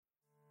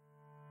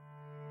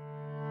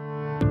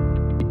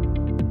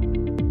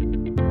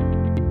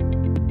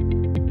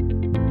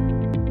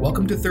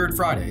Welcome to Third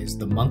Fridays,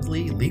 the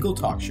monthly legal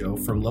talk show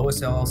from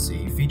LOIS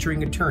LLC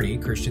featuring attorney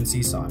Christian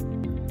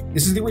Cison.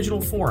 This is the original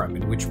forum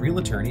in which real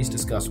attorneys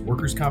discuss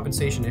workers'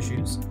 compensation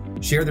issues,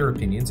 share their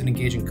opinions, and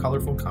engage in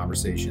colorful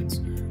conversations.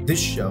 This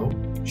show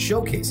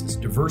showcases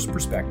diverse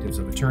perspectives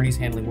of attorneys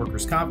handling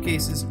workers' comp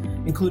cases,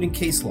 including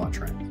case law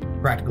trends,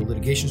 practical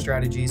litigation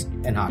strategies,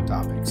 and hot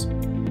topics.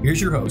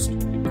 Here's your host,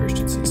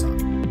 Christian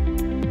Cison.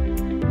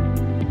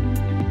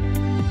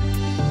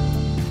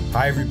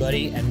 Hi,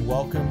 everybody, and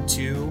welcome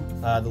to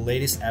the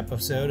latest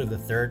episode of the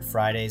Third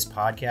Fridays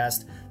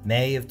podcast,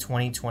 May of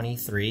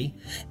 2023.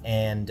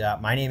 And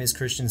my name is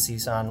Christian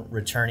Cison,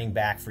 returning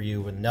back for you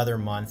with another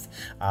month.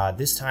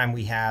 This time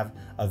we have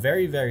a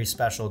very, very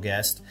special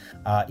guest,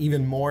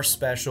 even more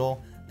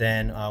special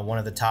than one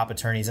of the top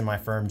attorneys in my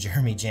firm,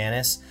 Jeremy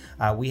Janis.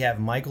 We have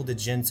Michael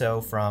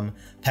DeGinto from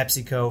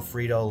PepsiCo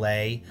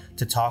Frito-Lay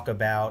to talk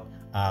about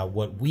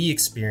what we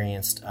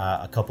experienced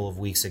a couple of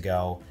weeks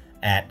ago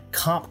at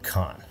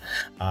CompCon.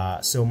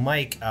 So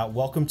Mike,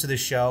 welcome to the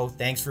show.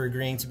 Thanks for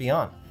agreeing to be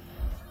on.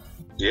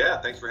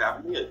 Yeah, thanks for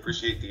having me. I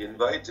appreciate the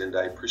invite, and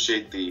I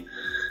appreciate the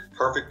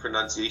perfect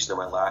pronunciation of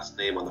my last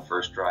name on the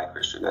first try,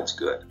 Christian. That's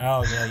good.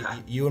 Oh,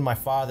 you and my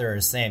father are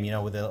the same. You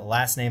know, with a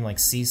last name like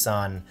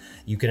Cison,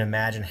 you can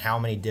imagine how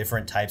many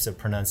different types of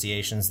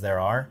pronunciations there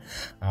are.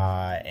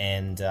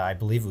 And I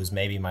believe it was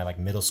maybe my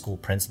middle school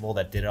principal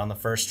that did it on the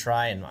first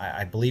try, and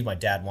I believe my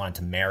dad wanted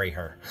to marry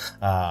her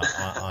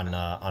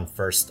on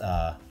first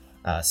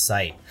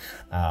sight.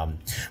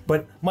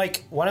 But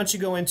Mike, why don't you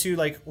go into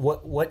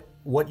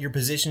what your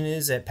position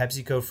is at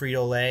PepsiCo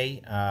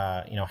Frito-Lay,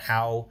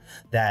 how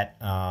that,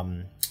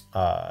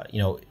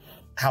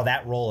 how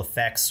that role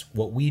affects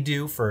what we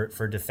do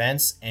for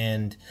defense,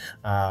 and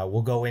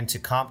we'll go into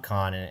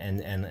CompCon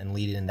and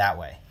lead it in that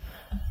way.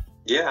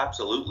 Yeah,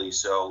 absolutely.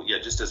 So,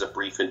 just as a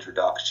brief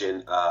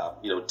introduction,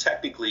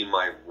 technically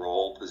my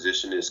role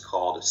position is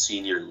called a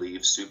senior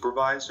leave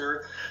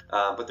supervisor,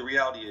 but the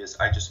reality is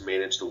I just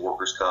manage the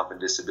workers' comp and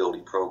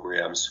disability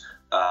programs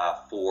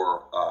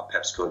for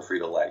PepsiCo and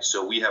Frito-Lay.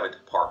 So we have a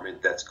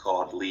department that's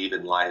called Leave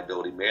and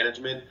Liability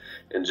Management,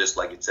 and just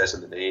like it says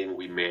in the name,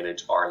 we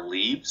manage our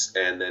leaves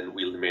and then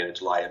we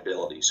manage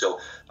liability. So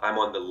I'm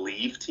on the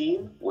leave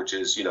team, which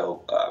is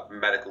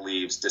medical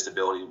leaves,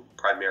 disability,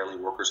 primarily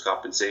workers'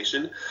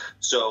 compensation.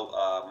 So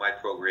my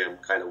program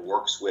kind of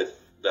works with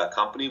the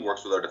company,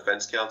 works with our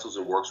defense counsels,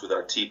 and works with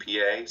our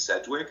TPA,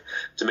 Sedgwick,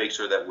 to make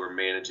sure that we're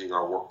managing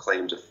our work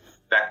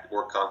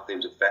comp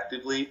claims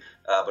effectively,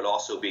 but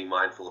also being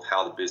mindful of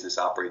how the business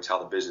operates, how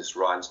the business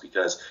runs,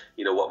 because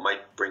what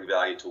might bring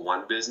value to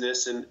one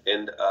business and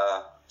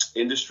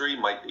industry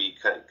might be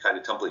kind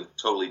of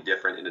totally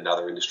different in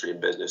another industry and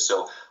business.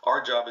 So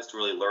our job is to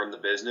really learn the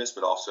business,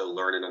 but also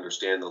learn and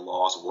understand the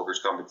laws of workers'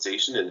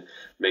 compensation and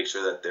make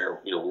sure that they're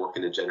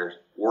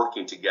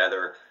working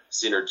together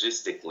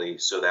synergistically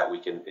so that we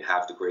can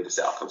have the greatest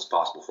outcomes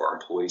possible for our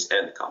employees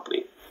and the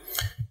company.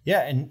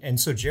 Yeah, and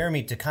so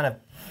Jeremy, to kind of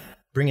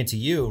bring it to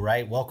you,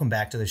 right? Welcome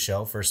back to the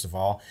show, first of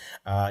all.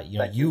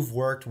 You've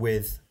worked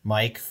with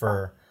Mike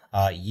for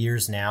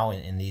years now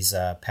in these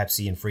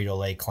Pepsi and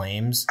Frito-Lay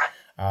claims.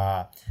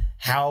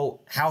 How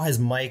has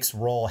Mike's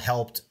role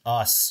helped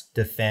us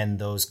defend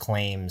those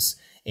claims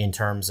in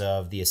terms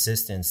of the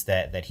assistance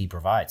that he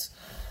provides?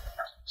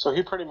 So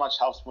he pretty much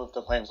helps move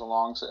the claims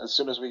along. So as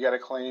soon as we get a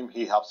claim,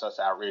 he helps us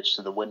outreach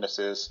to the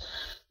witnesses.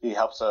 He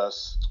helps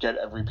us get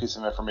every piece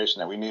of information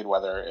that we need,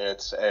 whether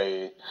it's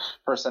a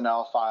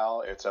personnel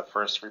file, it's a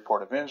first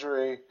report of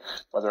injury,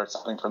 whether it's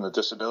something from the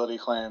disability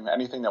claim,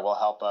 anything that will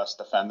help us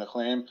defend the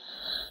claim.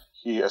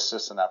 He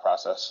assists in that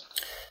process.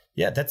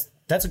 Yeah, that's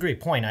a great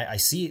point. I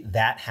see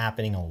that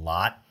happening a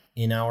lot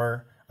in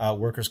our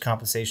workers'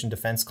 compensation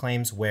defense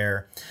claims,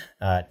 where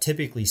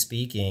typically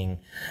speaking,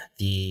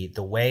 the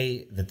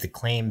way that the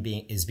claim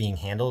is being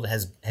handled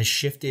has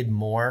shifted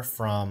more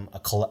from a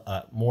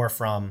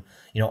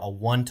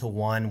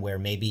one-to-one, where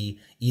maybe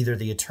either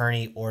the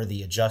attorney or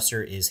the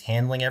adjuster is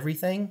handling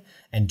everything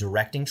and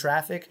directing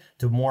traffic,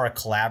 to more a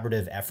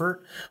collaborative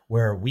effort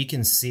where we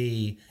can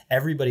see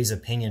everybody's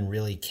opinion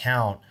really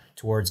count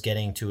towards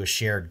getting to a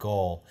shared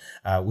goal.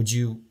 Would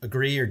you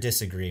agree or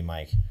disagree,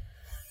 Mike?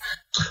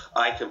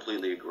 I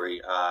completely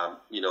agree. I've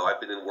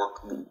been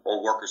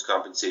on workers'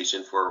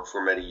 compensation for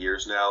many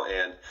years now,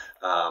 and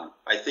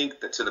I think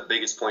that to the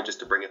biggest point, just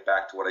to bring it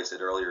back to what I said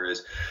earlier,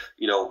 is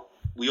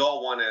we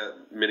all want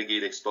to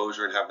mitigate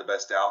exposure and have the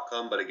best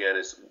outcome, but again,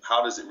 it's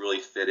how does it really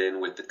fit in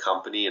with the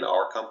company and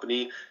our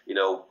company?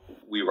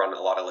 We run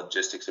a lot of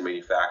logistics and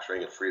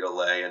manufacturing at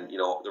Frito-Lay, and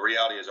the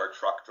reality is our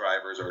truck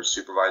drivers, our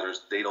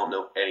supervisors, they don't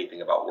know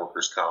anything about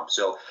workers' comp.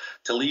 So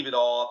to leave it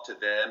all up to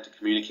them to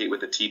communicate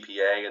with the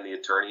TPA and the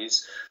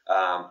attorneys,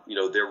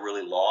 they're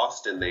really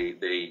lost, and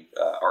they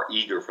are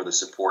eager for the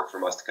support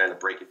from us to kind of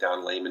break it down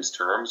in layman's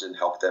terms and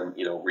help them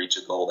reach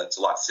a goal that's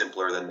a lot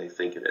simpler than they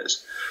think it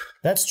is.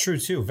 That's true,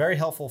 too. Very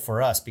helpful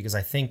for us, because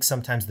I think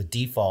sometimes the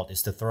default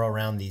is to throw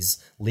around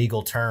these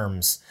legal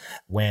terms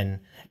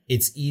when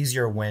it's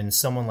easier when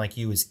someone like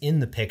you is in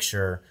the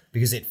picture,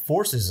 because it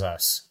forces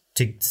us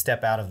to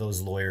step out of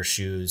those lawyer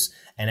shoes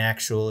and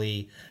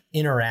actually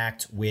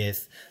interact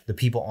with the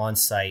people on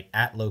site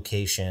at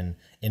location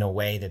in a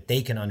way that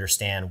they can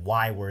understand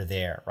why we're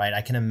there, right?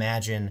 I can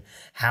imagine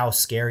how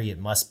scary it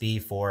must be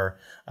for,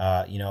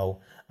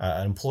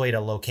 an employee at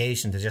a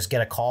location to just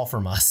get a call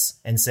from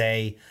us and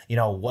say,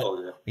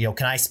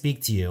 can I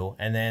speak to you?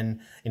 And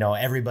then,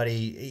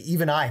 everybody,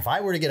 even if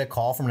I were to get a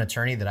call from an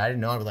attorney that I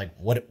didn't know, I'd be like,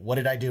 what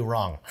did I do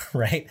wrong?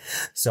 Right.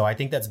 So I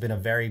think that's been a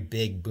very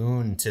big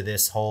boon to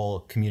this whole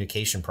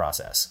communication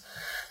process.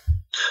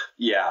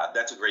 Yeah,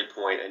 that's a great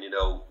point. And,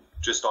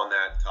 just on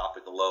that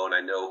topic alone,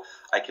 I know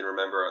I can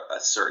remember a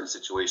certain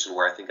situation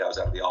where I think I was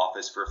out of the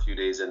office for a few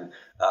days, and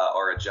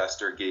our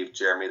adjuster gave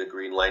Jeremy the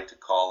green light to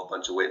call a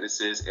bunch of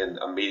witnesses, and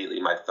immediately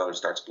my phone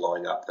starts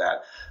blowing up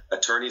that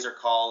attorneys are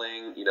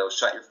calling,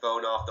 shut your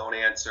phone off, don't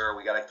answer,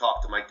 we got to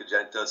talk to Mike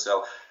DeGento.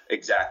 So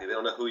exactly, they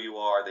don't know who you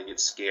are, they get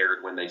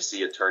scared when they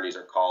see attorneys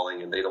are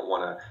calling, and they don't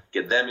want to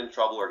get them in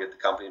trouble or get the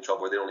company in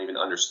trouble, or they don't even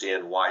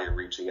understand why you're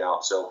reaching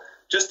out. So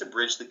just to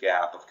bridge the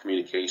gap of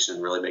communication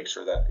and really make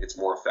sure that it's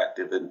more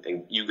effective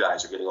and you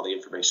guys are getting all the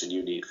information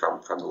you need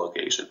from the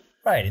location.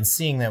 Right. And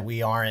seeing that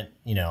we aren't,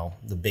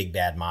 the big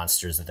bad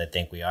monsters that they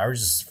think we are, we're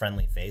just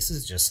friendly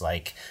faces, just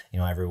like,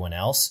 everyone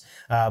else.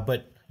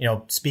 But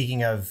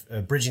speaking of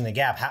bridging the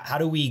gap, how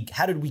did we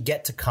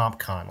get to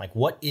CompCon? Like,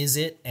 what is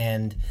it,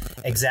 and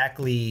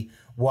exactly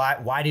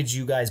why did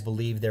you guys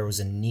believe there was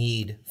a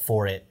need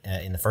for it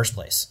in the first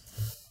place?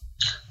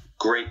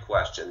 Great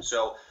question.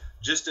 So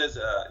just as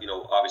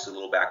obviously a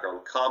little background,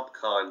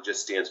 CompCon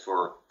just stands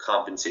for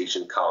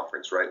Compensation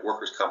Conference, right?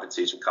 Workers'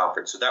 Compensation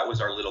Conference. So that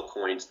was our little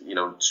coined,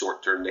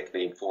 short-term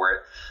nickname for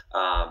it.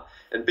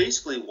 And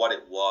basically what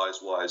it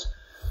was,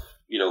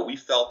 we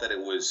felt that it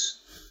was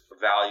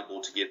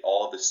valuable to get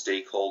all of the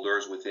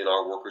stakeholders within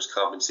our workers'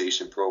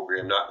 compensation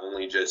program, not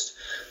only just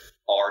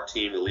our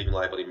team, the legal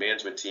liability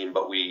management team,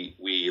 but we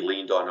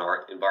leaned on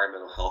our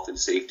environmental health and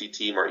safety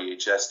team, our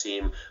EHS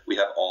team. We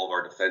have all of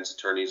our defense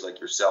attorneys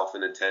like yourself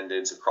in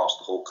attendance across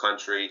the whole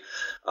country,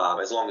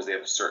 as long as they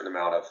have a certain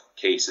amount of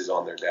cases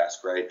on their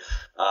desk, right?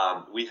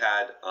 We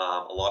had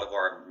a lot of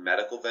our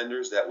medical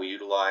vendors that we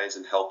utilize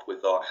and help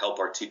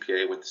our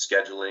TPA with the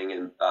scheduling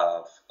and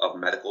of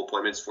medical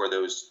appointments for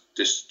those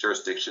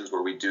jurisdictions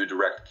where we do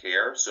direct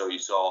care. So you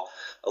saw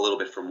a little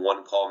bit from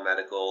One Call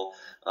Medical,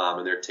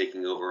 and they're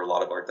taking over a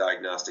lot of our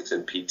diagnostics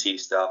and PT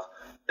stuff.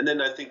 And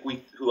then I think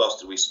who else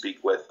did we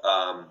speak with?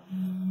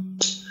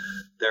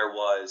 There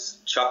was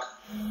Chuck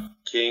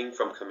King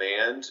from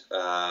Command,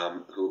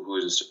 who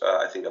is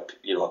I think a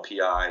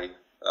PI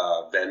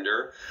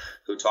vendor,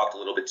 who talked a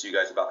little bit to you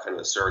guys about kind of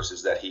the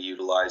services that he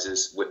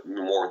utilizes with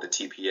the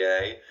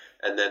TPA.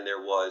 And then there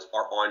was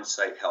our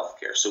on-site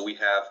healthcare. So we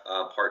have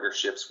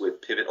partnerships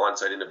with Pivot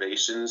On-Site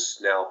Innovations,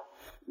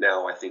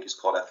 now I think is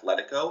called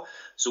Athletico.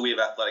 So we have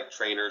athletic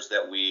trainers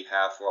that we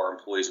have for our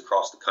employees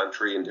across the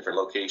country in different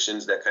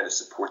locations that kind of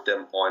support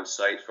them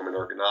on-site from an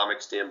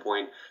ergonomic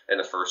standpoint and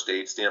a first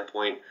aid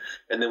standpoint.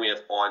 And then we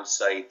have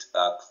on-site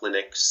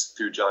clinics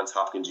through Johns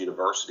Hopkins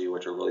University,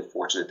 which we're really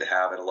fortunate to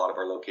have at a lot of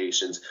our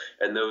locations.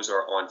 And those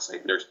are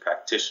on-site nurse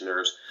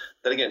practitioners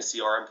that, again,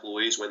 see our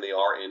employees when they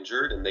are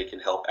injured, and they can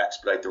help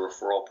expedite the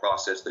referral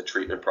process, the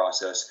treatment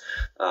process.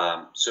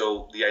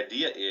 So the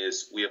idea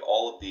is we have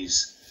all of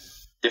these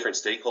different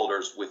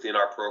stakeholders within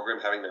our program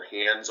having their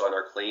hands on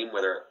our claim,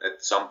 whether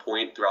at some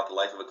point throughout the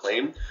life of a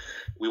claim.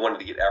 We wanted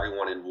to get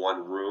everyone in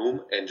one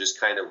room and just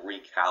kind of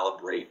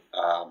recalibrate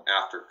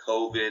after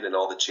COVID and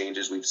all the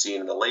changes we've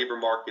seen in the labor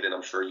market, and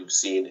I'm sure you've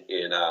seen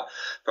in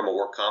from a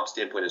work comp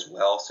standpoint as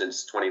well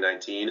since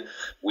 2019.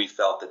 We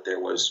felt that there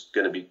was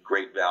going to be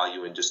great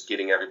value in just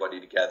getting everybody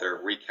together,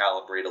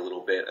 recalibrate a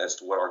little bit as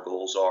to what our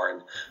goals are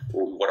and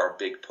what our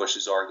big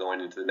pushes are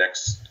going into the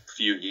next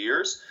few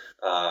years.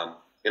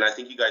 And I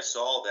think you guys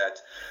saw that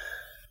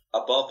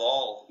above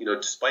all,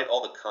 despite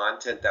all the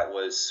content that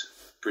was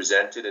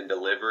presented and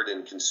delivered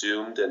and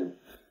consumed, and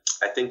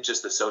I think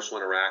just the social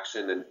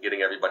interaction and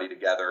getting everybody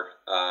together,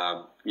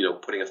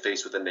 putting a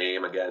face with a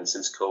name again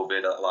since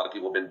COVID, a lot of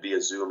people have been via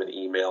Zoom and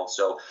email.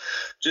 So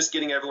just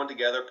getting everyone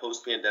together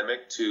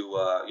post-pandemic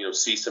to,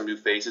 see some new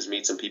faces,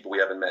 meet some people we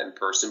haven't met in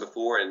person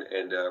before,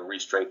 and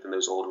re-strengthen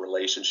those old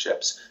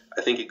relationships.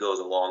 I think it goes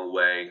a long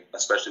way,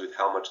 especially with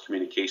how much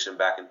communication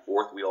back and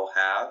forth we all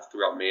have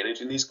throughout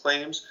managing these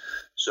claims.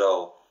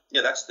 So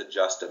yeah, that's the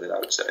gist of it, I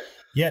would say.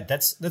 Yeah,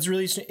 that's a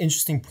really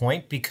interesting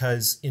point,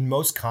 because in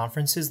most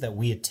conferences that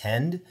we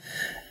attend,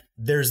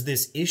 there's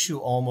this issue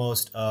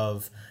almost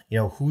of,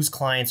 whose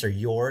clients are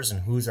yours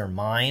and whose are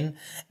mine.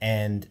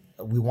 And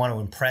we want to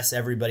impress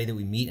everybody that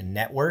we meet and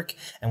network.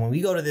 And when we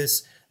go to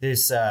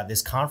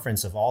this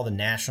conference of all the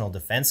National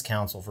Defense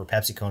Council for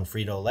PepsiCo and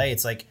Frito-Lay,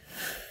 it's like,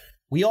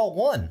 we all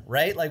won,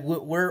 right? Like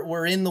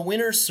we're in the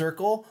winner's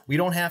circle. We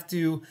don't have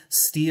to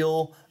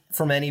steal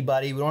from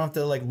anybody. We don't have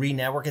to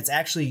re-network. It's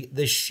actually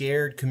the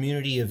shared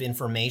community of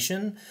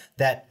information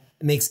that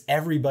makes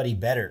everybody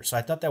better. So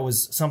I thought that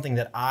was something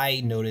that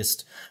I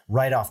noticed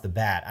right off the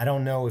bat. I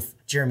don't know if,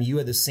 Jeremy, you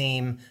had the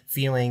same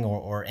feeling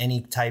or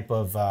any type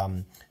of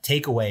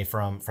takeaway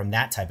from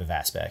that type of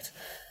aspect.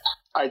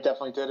 I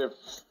definitely did.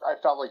 I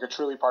felt like a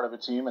truly part of a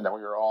team and that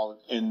we were all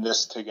in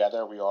this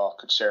together. We all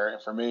could share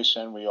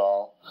information. We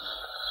all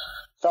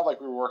felt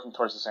like we were working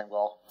towards the same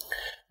goal.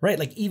 Right.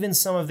 Like even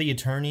some of the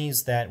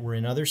attorneys that were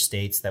in other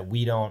states that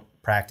we don't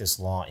practice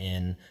law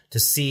in, to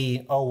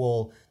see, oh,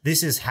 well,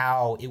 this is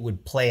how it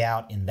would play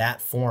out in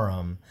that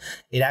forum.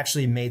 It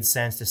actually made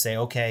sense to say,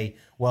 okay,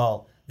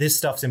 well, this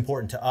stuff's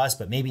important to us,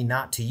 but maybe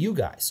not to you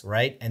guys,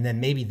 right? And then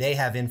maybe they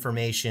have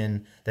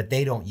information that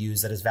they don't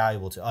use that is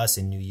valuable to us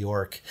in New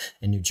York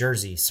and New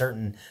Jersey.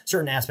 Certain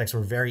aspects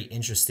were very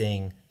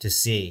interesting to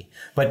see.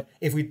 But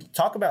if we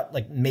talk about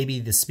like maybe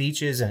the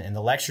speeches and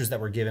the lectures that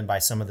were given by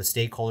some of the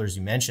stakeholders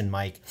you mentioned,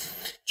 Mike,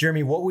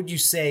 Jeremy, what would you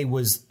say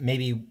was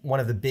maybe one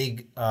of the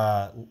big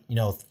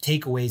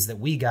takeaways that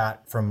we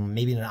got from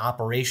maybe an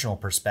operational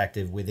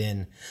perspective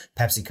within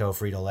PepsiCo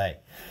Frito-Lay?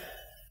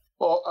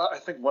 Well, I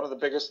think one of the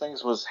biggest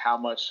things was how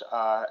much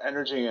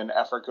energy and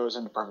effort goes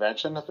into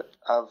prevention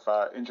of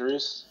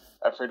injuries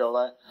at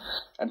Frito-Lay.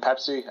 And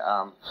Pepsi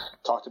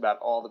talked about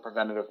all the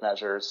preventative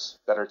measures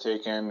that are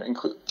taken,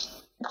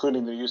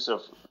 including the use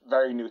of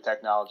very new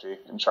technology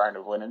in trying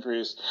to avoid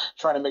injuries,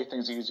 trying to make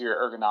things easier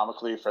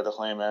ergonomically for the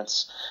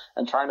claimants,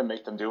 and trying to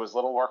make them do as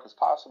little work as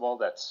possible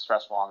that's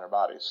stressful on their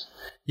bodies.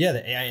 Yeah,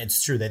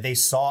 it's true that they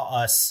saw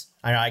us.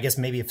 I guess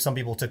maybe if some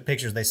people took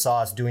pictures, they saw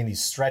us doing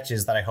these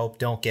stretches that I hope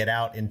don't get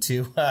out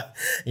into,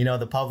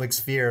 the public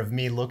sphere of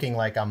me looking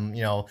like I'm,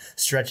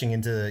 stretching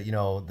into,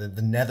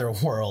 the nether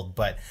world.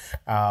 But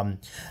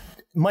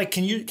Mike,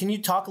 can you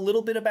talk a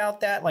little bit about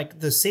that? Like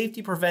the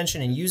safety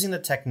prevention and using the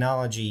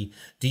technology,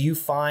 do you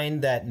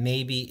find that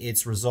maybe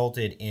it's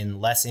resulted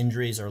in less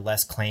injuries or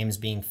less claims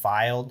being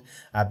filed?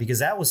 Because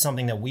that was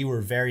something that we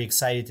were very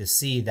excited to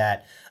see,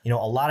 that, a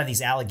lot of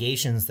these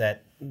allegations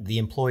that the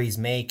employees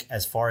make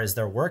as far as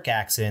their work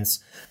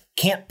accidents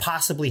can't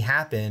possibly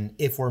happen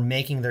if we're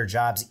making their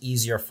jobs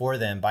easier for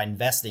them by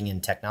investing in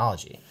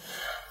technology.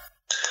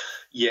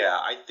 Yeah,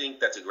 I think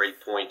that's a great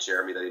point,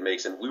 Jeremy, that he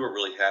makes. And we were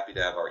really happy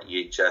to have our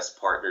EHS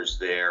partners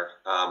there.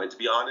 And to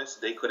be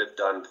honest, they could have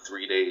done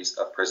 3 days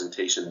of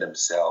presentation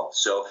themselves.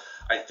 So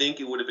I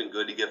think it would have been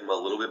good to give them a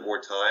little bit more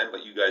time,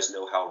 but you guys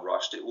know how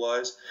rushed it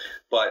was.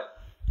 But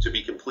to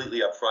be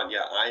completely upfront,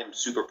 yeah, I am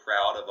super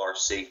proud of our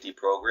safety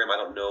program. I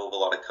don't know of a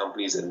lot of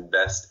companies that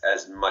invest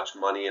as much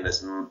money and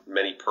as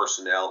many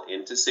personnel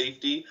into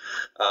safety.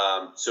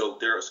 So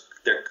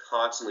they're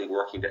constantly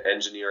working to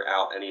engineer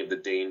out any of the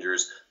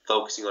dangers,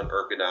 focusing on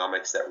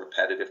ergonomics, that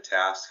repetitive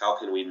task. How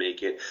can we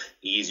make it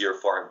easier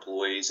for our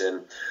employees?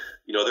 And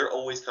they're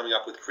always coming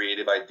up with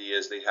creative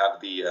ideas. They have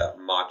the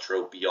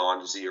mantra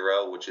Beyond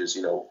Zero, which is,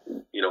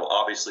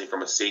 obviously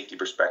from a safety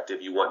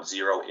perspective, you want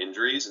zero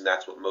injuries, and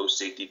that's what most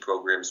safety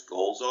programs'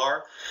 goals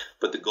are.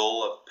 But the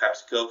goal of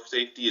PepsiCo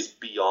safety is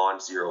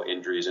beyond zero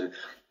injuries. And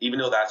even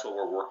though that's what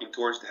we're working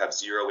towards, to have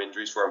zero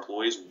injuries for our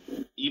employees,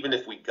 even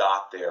if we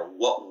got there,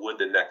 what would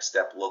the next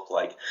step look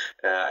like?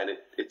 And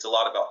it's a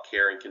lot about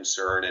care and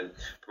concern and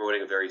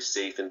promoting a very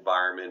safe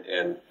environment.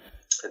 And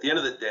at the end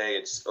of the day,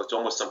 it's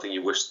almost something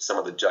you wish some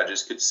of the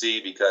judges could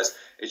see, because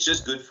it's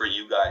just good for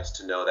you guys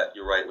to know that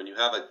you're right. When you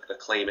have a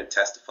claimant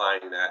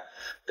testifying that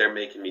they're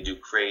making me do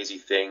crazy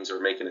things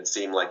or making it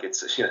seem like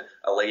it's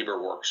a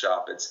labor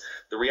workshop, it's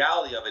the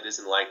reality of it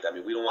isn't like that. I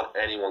mean, we don't want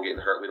anyone getting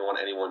hurt. We don't want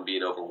anyone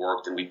being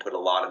overworked, and we put a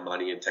lot of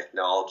money and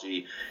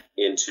technology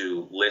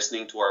into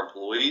listening to our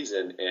employees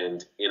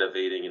and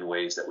innovating in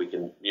ways that we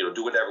can,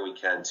 do whatever we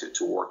can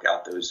to work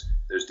out those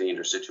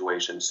dangerous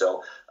situations.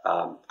 So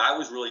I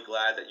was really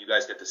glad that you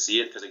guys get to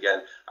see it, because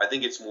again, I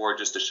think it's more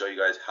just to show you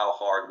guys how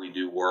hard we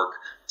do work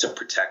to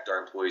protect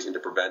our employees and to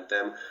prevent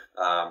them.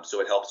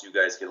 So it helps you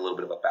guys get a little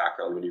bit of a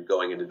background when you're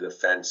going into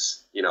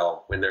defense,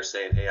 when they're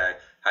saying, hey, I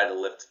had to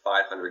lift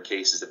 500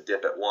 cases of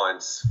dip at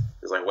once.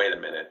 It's like, wait a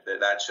minute,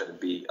 that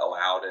shouldn't be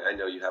allowed. And I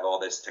know you have all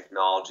this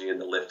technology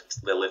and the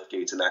lift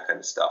gates and that kind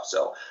of stuff.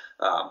 So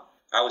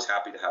I was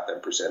happy to have them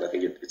present. I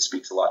think it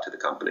speaks a lot to the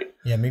company.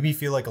 Yeah, maybe you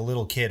feel like a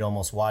little kid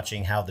almost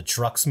watching how the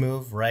trucks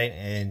move, right?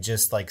 And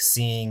just like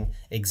seeing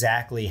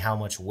exactly how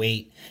much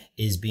weight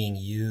is being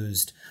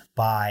used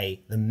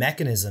by the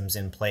mechanisms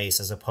in place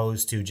as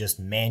opposed to just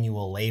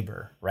manual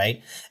labor,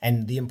 right?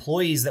 And the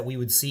employees that we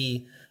would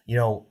see,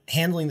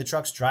 handling the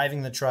trucks,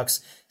 driving the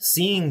trucks,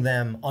 seeing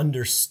them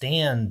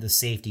understand the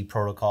safety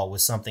protocol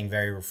was something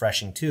very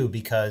refreshing too,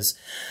 because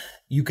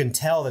you can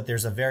tell that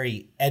there's a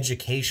very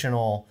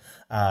educational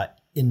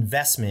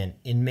investment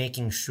in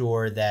making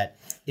sure that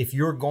if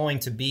you're going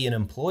to be an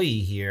employee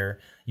here,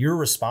 you're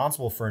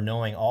responsible for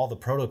knowing all the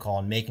protocol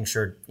and making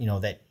sure,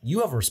 that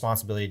you have a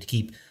responsibility to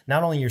keep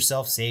not only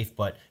yourself safe,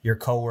 but your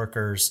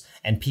coworkers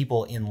and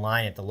people in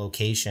line at the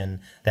location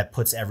that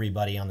puts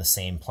everybody on the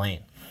same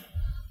plane.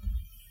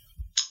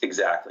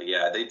 Exactly.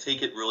 Yeah, they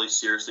take it really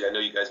seriously. I know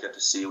you guys got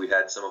to see, we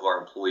had some of our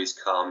employees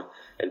come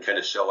and kind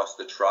of show us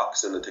the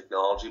trucks and the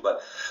technology.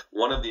 But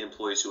one of the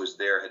employees who was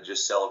there had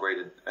just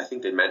celebrated, I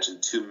think they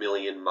mentioned 2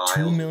 million miles.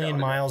 2 million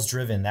miles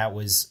driven. That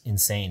was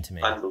insane to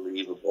me.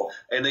 Unbelievable.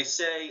 And they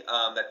say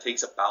that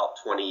takes about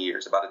 20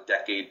 years, about a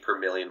decade per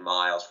million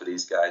miles for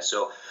these guys.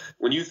 So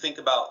when you think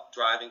about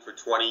driving for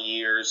 20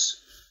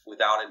 years,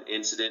 without an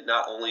incident.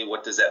 Not only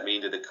what does that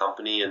mean to the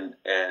company and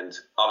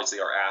obviously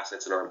our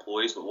assets and our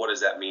employees, but what does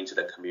that mean to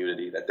the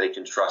community that they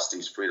can trust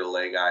these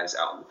Frito-Lay guys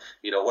out? And,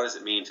 what does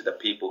it mean to the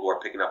people who are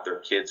picking up their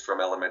kids from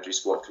elementary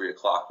school at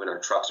 3:00 when our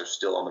trucks are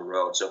still on the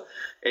road? So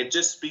it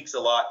just speaks a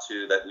lot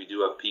to that we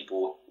do have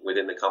people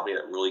within the company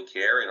that really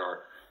care and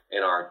are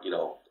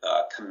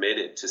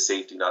committed to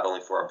safety, not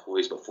only for our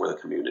employees, but for the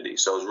community.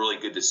 So it was really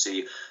good to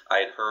see. I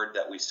had heard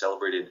that we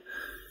celebrated,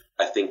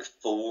 I think,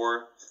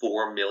 4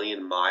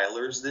 million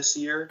milers this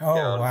year.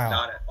 Oh, wow.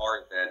 Not at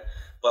our event.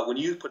 But when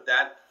you put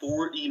that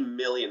 40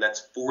 million,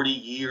 that's 40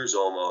 years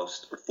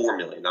almost, or 4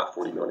 million, not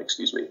 40 million,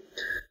 excuse me.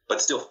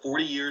 But still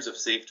 40 years of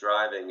safe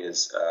driving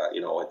is,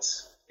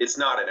 it's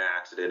not an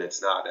accident.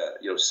 It's not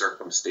a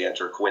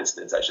circumstance or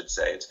coincidence, I should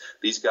say. It's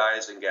these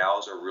guys and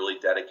gals are really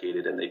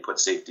dedicated and they put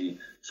safety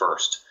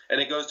first. And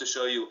it goes to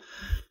show you,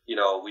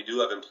 we do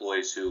have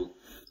employees who.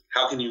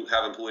 How can you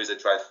have employees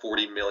that drive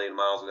 40 million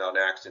miles without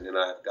an accident and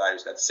a guy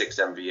who's got 6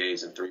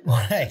 MVAs in 3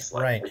 months?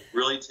 Right.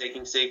 Really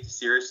taking safety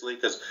seriously,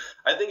 because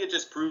I think it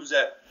just proves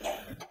that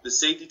the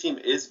safety team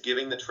is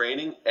giving the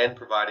training and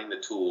providing the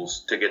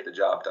tools to get the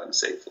job done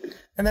safely.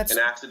 And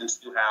accidents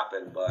do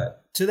happen,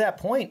 but to that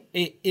point,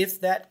 if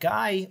that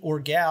guy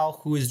or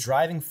gal who is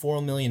driving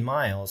 4 million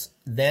miles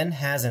then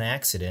has an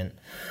accident,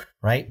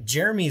 right?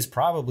 Jeremy's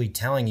probably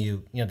telling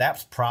you,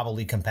 that's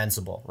probably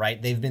compensable,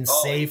 right? They've been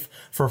safe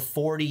for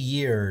 40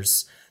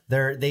 years.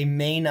 They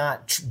may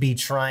not be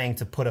trying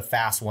to put a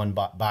fast one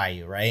by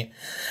you, right?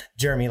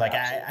 Jeremy,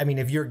 I mean,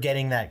 if you're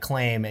getting that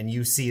claim and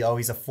you see,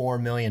 he's a 4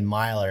 million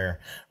miler,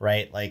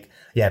 right?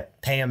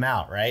 Pay him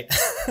out, right?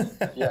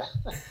 Yeah.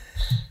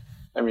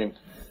 I mean,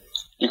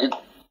 you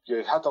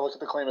have to look at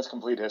the claim as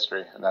complete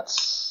history, and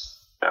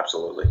that's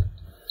absolutely.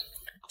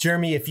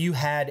 Jeremy, if you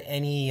had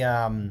any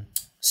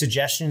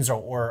suggestions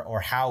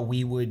or how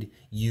we would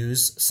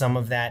use some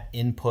of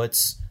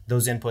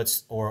those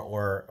inputs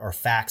or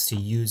facts to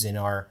use in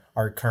our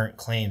current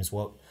claims,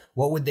 what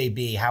would they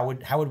be? How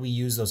would we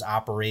use those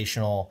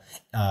operational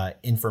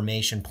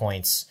information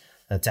points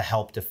to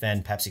help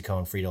defend PepsiCo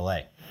and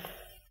Frito-Lay?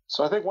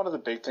 So I think one of the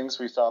big things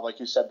we saw, like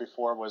you said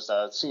before, was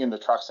seeing the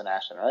trucks in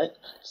action, right?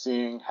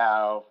 Seeing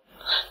how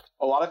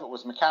a lot of it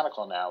was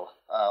mechanical now.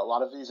 A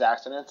lot of these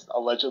accidents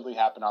allegedly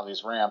happen on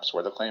these ramps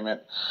where the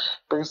claimant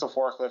brings the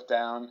forklift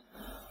down,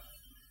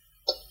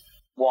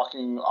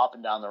 walking up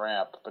and down the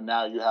ramp. But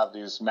now you have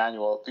these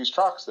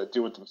trucks that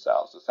do it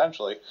themselves.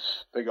 Essentially,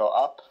 they go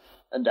up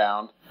and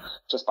down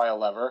just by a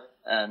lever,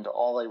 and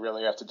all they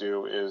really have to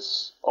do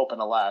is open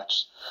a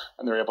latch,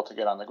 and they're able to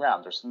get on the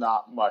ground. There's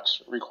not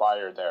much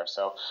required there.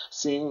 So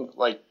seeing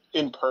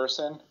in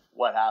person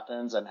what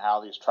happens and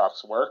how these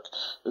trucks work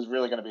is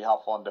really going to be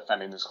helpful in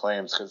defending these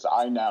claims, because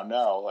I now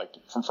know,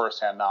 from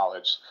firsthand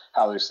knowledge,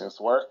 how these things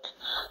work,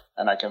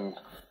 and I can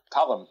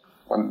tell them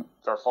when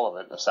they're full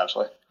of it,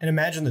 essentially. And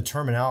imagine the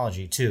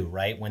terminology too,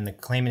 right? When the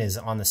claimant is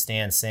on the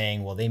stand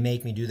saying, well, they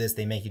make me do this,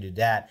 they make you do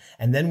that.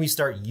 And then we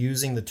start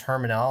using the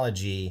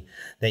terminology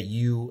that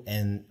you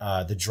and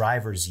the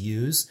drivers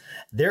use.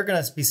 They're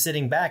going to be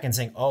sitting back and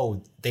saying,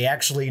 they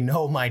actually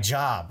know my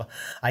job.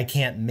 I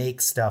can't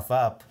make stuff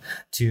up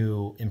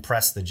to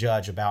impress the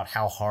judge about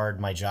how hard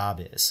my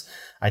job is.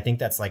 I think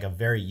that's a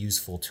very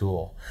useful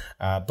tool.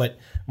 But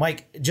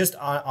Mike, just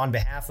on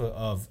behalf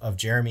of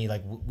Jeremy,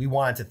 we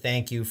wanted to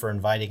thank you for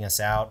inviting us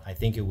out. I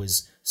think it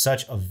was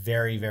such a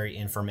very, very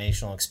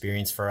informational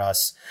experience for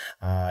us,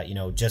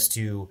 just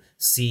to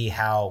see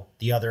how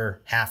the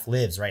other half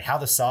lives, right? How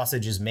the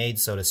sausage is made,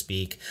 so to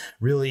speak,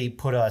 really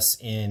put us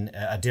in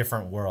a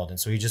different world. And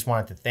so we just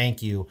wanted to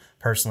thank you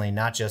personally,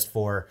 not just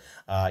for,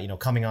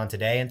 coming on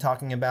today and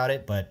talking about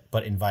it,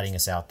 but inviting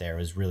us out there. It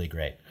was really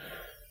great.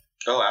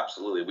 Oh,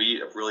 absolutely.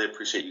 We really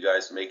appreciate you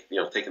guys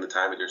taking the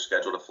time in your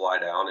schedule to fly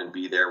down and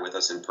be there with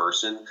us in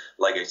person.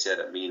 Like I said,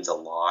 it means a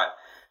lot.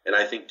 And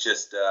I think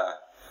just,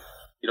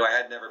 I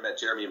had never met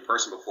Jeremy in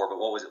person before, but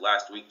what was it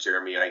last week,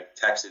 Jeremy? I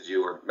texted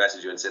you or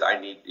messaged you and said, I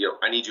need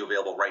you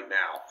available right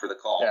now for the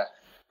call. Yeah.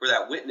 For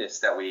that witness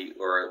that we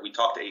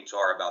talked to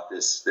HR about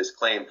this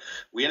claim.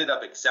 We ended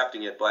up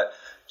accepting it, but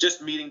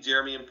just meeting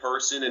Jeremy in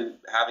person and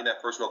having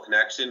that personal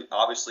connection,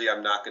 obviously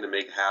I'm not going to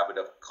make a habit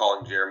of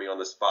calling Jeremy on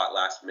the spot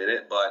last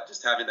minute, but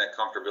just having that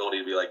comfortability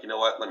to be like, you know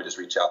what, let me just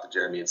reach out to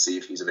Jeremy and see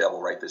if he's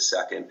available right this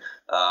second.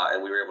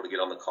 And we were able to get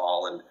on the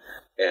call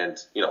and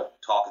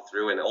talk it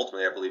through. And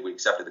ultimately, I believe we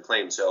accepted the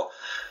claim. So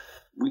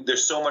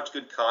there's so much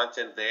good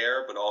content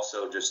there, but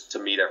also just to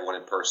meet everyone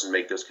in person,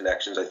 make those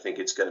connections. I think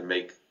it's going to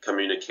make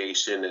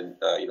communication and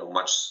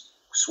much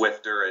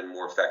swifter and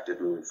more effective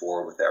moving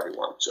forward with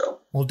everyone. So,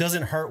 well, it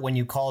doesn't hurt when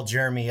you call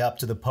Jeremy up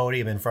to the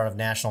podium in front of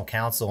National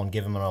Council and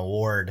give him an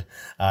award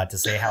to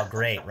say how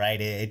great, right?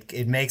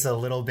 It makes a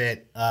little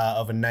bit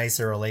of a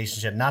nicer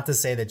relationship. Not to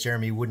say that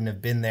Jeremy wouldn't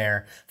have been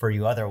there for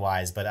you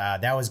otherwise, but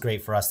that was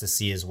great for us to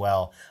see as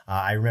well.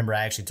 I remember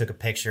I actually took a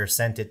picture,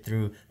 sent it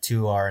through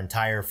to our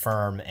entire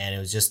firm, and it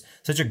was just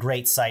such a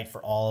great sight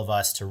for all of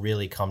us to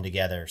really come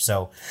together.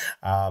 So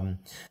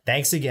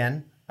thanks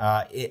again.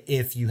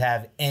 If you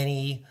have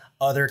any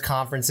other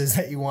conferences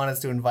that you want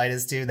us to invite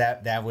us to,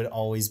 that would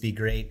always be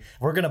great.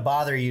 We're going to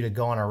bother you to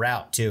go on a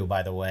route too,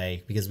 by the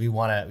way, because we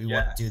want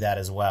to do that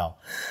as well.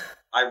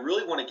 I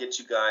really want to get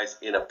you guys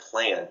in a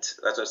plant.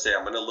 That's what I say.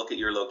 I'm going to look at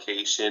your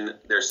location.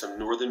 There's some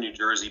northern New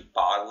Jersey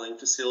bottling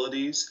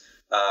facilities.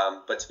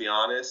 But to be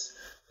honest,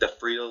 the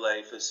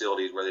Frito-Lay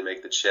facilities where they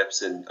make the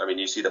chips, and I mean,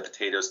 you see the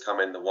potatoes come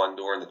in the one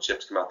door and the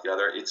chips come out the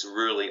other. It's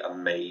really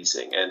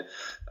amazing. And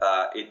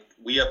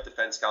we have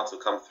Defense Council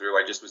come through.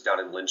 I just was down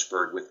in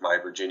Lynchburg with my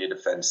Virginia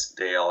Defense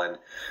Dale, and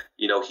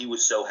he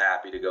was so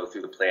happy to go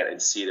through the plant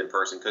and see it in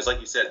person. Because like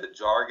you said, the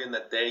jargon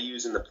that they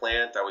use in the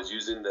plant, I was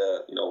using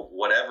the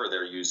whatever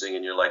they're using,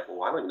 and you're like,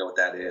 well, I don't even know what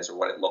that is or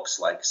what it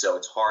looks like. So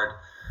it's hard.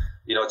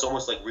 It's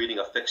almost like reading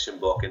a fiction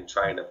book and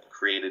trying to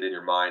create it in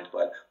your mind.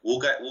 But we'll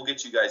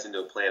get you guys into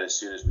a plan as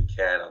soon as we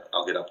can.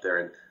 I'll get up there,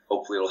 and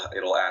hopefully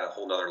it'll add a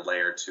whole nother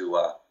layer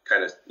to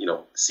kind of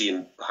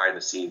seeing behind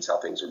the scenes how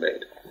things are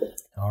made.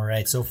 All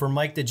right. So for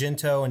Mike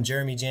DeGinto and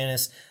Jeremy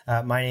Janis,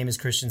 my name is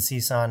Christian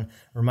Cisan,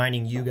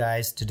 reminding you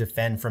guys to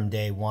defend from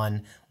day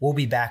one. We'll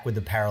be back with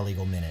the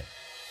Paralegal Minute.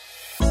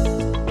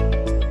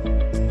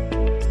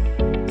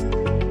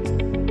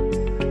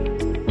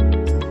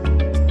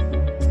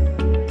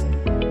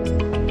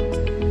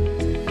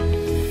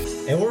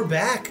 And we're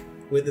back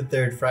with the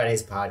Third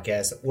Fridays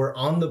podcast. We're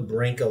on the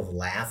brink of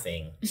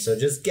laughing. So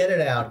just get it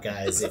out,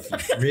 guys. If you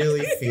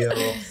really feel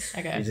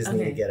you just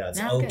need to get out. It's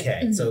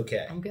okay. It's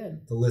okay. I'm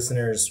good. The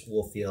listeners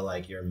will feel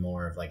like you're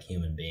more of like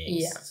human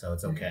beings. Yeah. So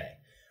it's okay.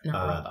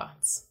 Not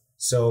robots.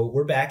 So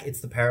we're back. It's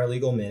the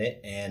Paralegal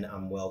Minute, and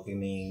I'm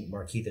welcoming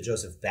Marquita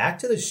Joseph back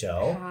to the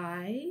show.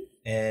 Hi.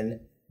 And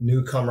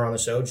newcomer on the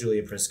show,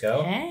 Julia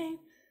Prisco. Hey.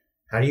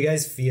 How do you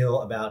guys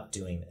feel about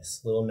doing this?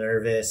 A little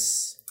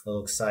nervous? A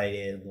little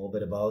excited, a little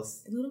bit of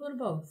both? A little bit of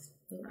both.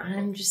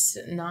 I'm just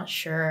not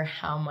sure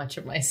how much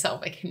of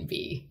myself I can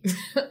be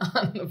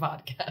on the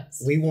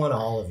podcast. We want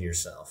all of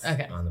yourself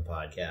on the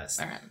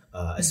podcast. All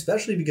right.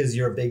 Especially because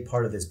you're a big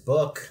part of this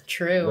book.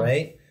 True.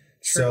 Right?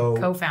 True. So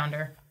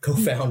co-founder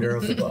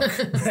of the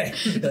book.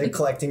 Right. Like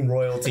collecting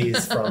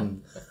royalties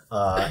from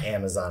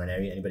Amazon and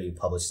anybody who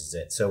publishes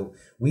it. So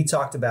we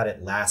talked about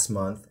it last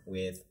month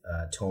with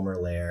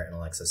Tomer Lair and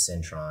Alexa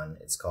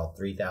Cintron. It's called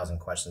 3,000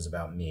 Questions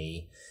About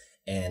Me.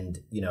 And,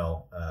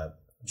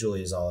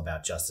 Julia is all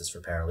about justice for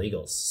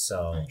paralegals.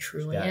 So I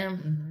truly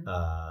am.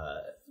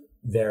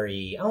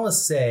 Very, I don't want to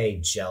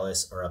say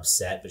jealous or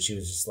upset, but she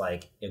was just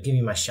like, give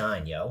me my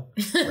shine, yo.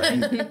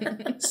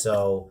 Right?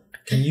 So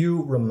can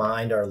you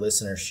remind our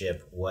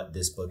listenership what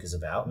this book is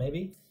about,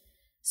 maybe?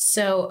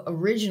 So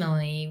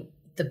originally,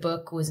 the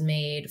book was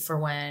made for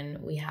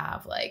when we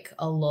have like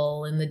a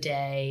lull in the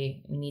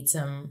day, we need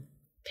some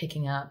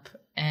picking up,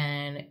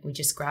 and we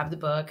just grab the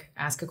book,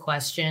 ask a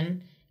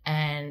question,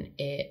 and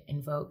it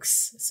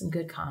invokes some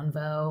good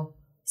convo,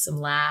 some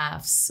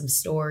laughs, some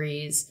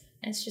stories.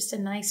 And it's just a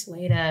nice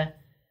way to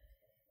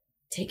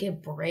take a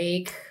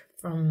break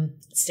from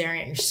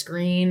staring at your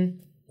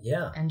screen.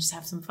 Yeah. And just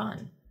have some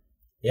fun.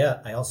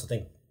 Yeah. I also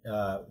think,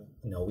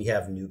 we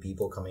have new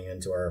people coming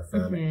into our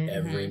firm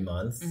every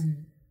month.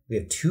 Mm-hmm. We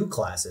have 2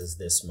 classes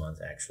this month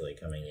actually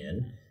coming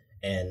in.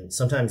 And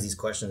sometimes these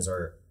questions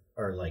are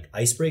like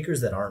icebreakers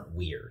that aren't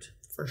weird.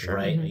 For sure.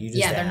 Right? Mm-hmm. You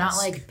just they're not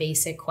like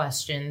basic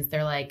questions.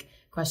 They're like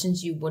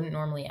questions you wouldn't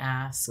normally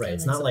ask. Right.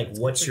 It's not like,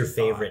 what's your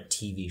favorite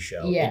TV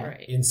show? Yeah.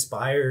 It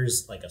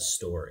inspires like a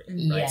story. Right.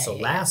 Yeah, so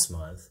last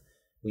month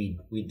we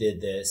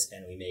did this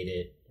and we made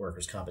it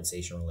workers'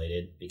 compensation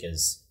related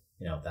because,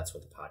 that's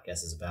what the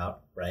podcast is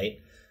about. Right.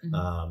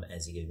 Mm-hmm.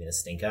 As you give me the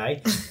stink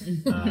eye.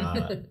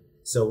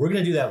 So we're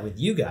going to do that with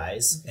you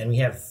guys. And we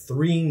have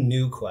 3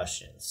 new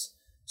questions.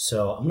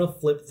 So I'm going to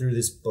flip through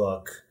this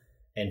book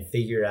and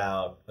figure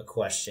out a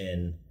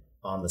question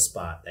on the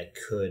spot that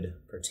could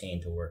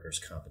pertain to workers'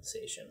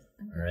 compensation.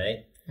 All right?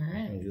 All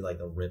right. And do like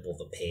a ripple of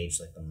the page,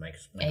 like the mic.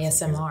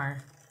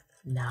 ASMR.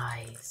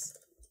 Nice.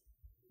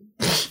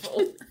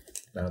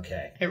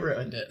 Okay. I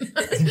ruined it.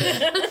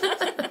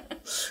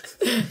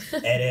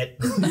 Edit.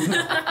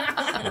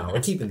 No,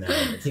 we're keeping that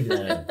in. We're keeping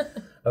that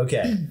in.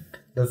 Okay.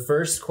 The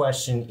first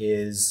question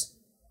is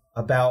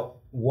about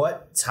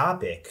what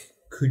topic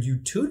could you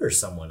tutor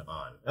someone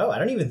on? Oh, I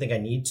don't even think I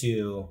need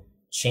to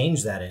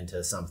change that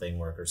into something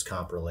workers'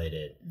 comp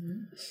related.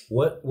 Mm-hmm.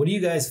 What do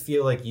you guys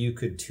feel like you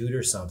could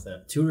tutor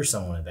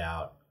someone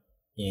about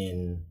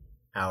in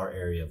our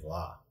area of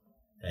law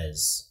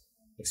as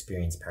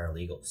experienced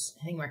paralegals?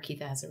 I think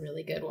Marquita has a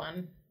really good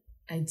one.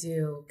 I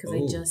do,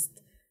 because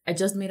I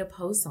just made a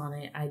post on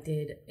it. I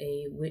did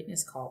a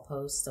witness call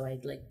post, so I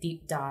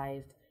deep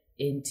dived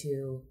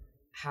into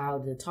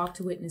how to talk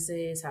to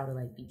witnesses, how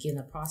to begin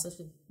the process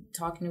of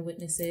talking to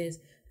witnesses,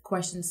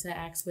 questions to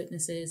ask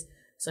witnesses.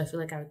 So I feel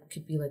like I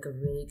could be a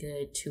really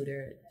good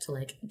tutor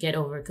to get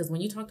over, because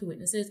when you talk to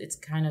witnesses, it's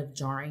kind of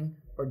jarring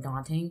or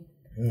daunting.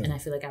 And I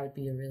feel like I would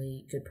be a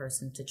really good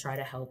person to try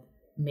to help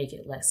make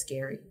it less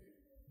scary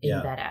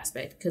in that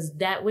aspect, because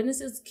that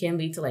witnesses can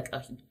lead to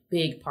a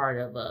big part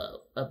of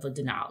a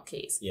denial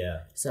case.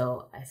 Yeah.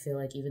 So I feel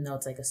like even though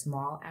it's a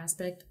small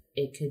aspect,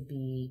 it could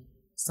be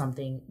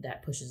something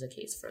that pushes a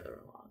case further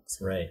along.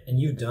 So. Right. And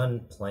you've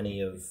done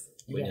plenty of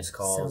witness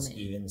calls, so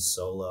even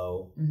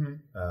solo,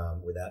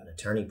 without an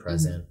attorney Mm-hmm.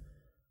 present.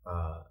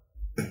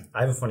 I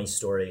have a funny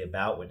story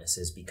about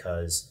witnesses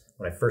because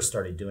when I first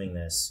started doing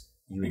this,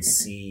 you would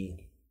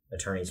see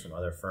attorneys from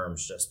other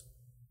firms just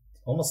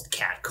almost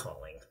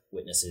catcalling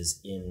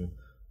witnesses in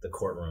the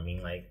courtroom. I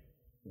mean, like,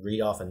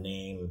 read off a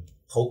name,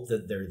 hope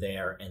that they're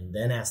there, and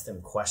then ask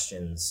them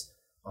questions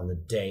on the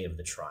day of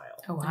the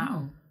trial. Oh,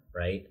 wow.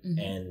 Right? Mm-hmm.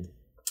 And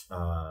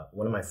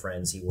one of my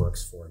friends, he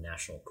works for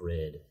National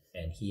Grid,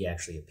 and he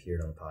actually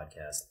appeared on the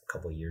podcast a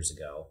couple of years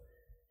ago.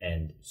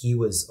 And he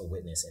was a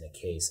witness in a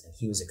case, and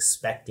he was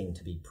expecting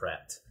to be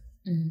prepped.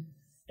 Mm-hmm.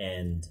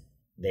 And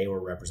they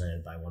were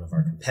represented by one of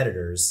our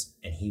competitors,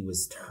 and he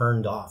was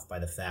turned off by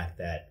the fact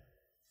that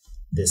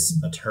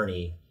this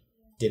attorney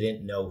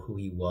didn't know who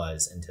he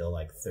was until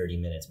like 30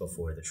 minutes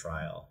before the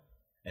trial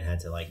and had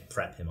to like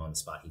prep him on the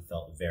spot. He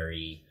felt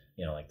very,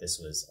 like this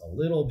was a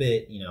little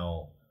bit,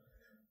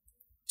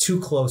 too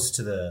close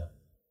to the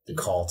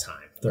call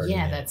time. 30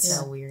 Yeah, minutes.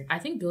 that's so weird. I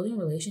think building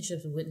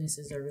relationships with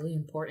witnesses are really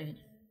important.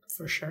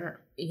 For sure.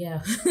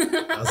 Yeah.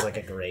 That was like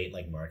a great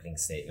like marketing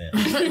statement.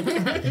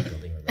 I think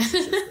building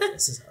relationships with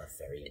witnesses are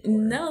very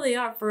important. No, they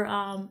are.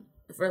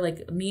 For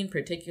like me in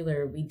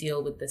particular, we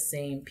deal with the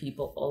same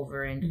people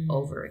over and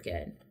over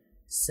again.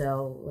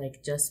 So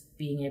like just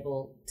being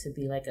able to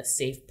be like a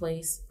safe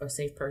place or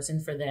safe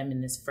person for them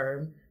in this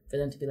firm, for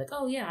them to be like,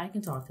 oh yeah, I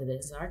can talk to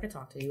this, or I can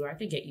talk to you, or I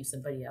can get you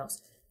somebody else,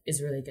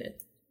 is really good.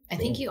 I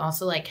think you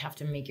also like have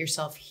to make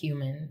yourself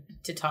human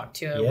to talk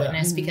to a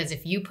witness, because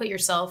if you put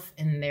yourself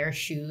in their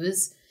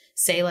shoes,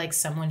 say like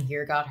someone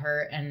here got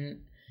hurt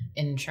and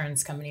an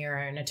insurance company or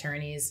an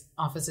attorney's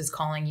office is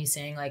calling you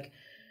saying like,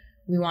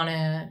 we want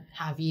to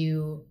have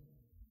you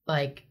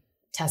like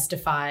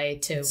testify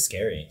to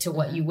scary to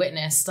what you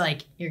witnessed,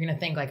 like you're gonna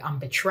think like I'm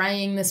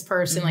betraying this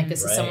person, like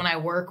this is someone I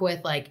work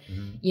with, like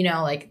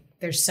like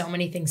there's so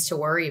many things to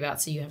worry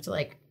about, so you have to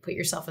like put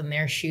yourself in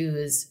their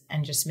shoes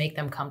and just make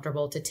them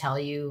comfortable to tell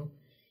you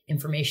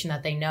information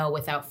that they know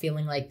without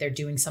feeling like they're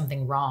doing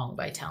something wrong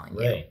by telling you.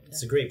 Right.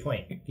 It's a great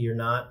point. You're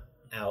not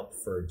out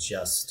for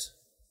just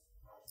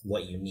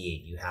what you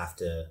need. You have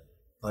to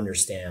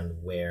understand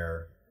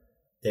where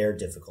their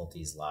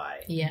difficulties lie.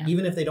 Yeah.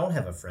 Even if they don't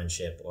have a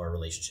friendship or a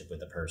relationship with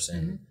the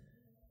person,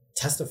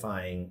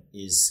 testifying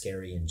is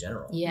scary in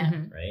general. Yeah.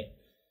 Right?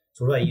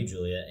 So what about you,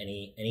 Julia?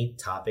 Any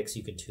topics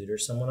you could tutor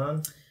someone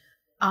on?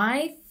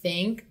 I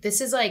think this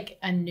is like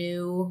a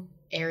new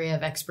area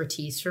of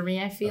expertise for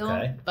me, I feel.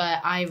 Okay. But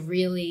I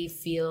really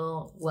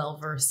feel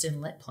well-versed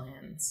in lit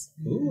plans.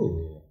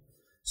 Ooh.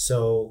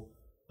 So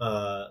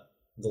the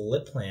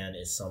lit plan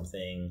is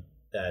something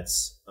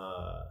that's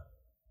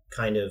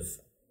kind of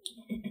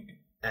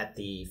at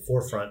the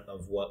forefront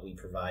of what we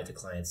provide to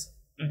clients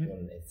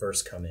when they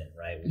first come in,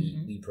 right?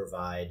 We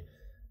provide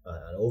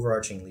an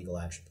overarching legal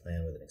action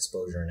plan with an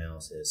exposure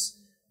analysis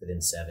within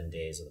 7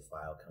 days of the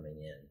file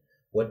coming in.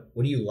 What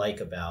do you like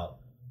about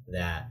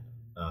that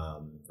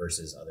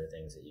versus other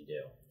things that you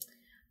do?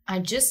 I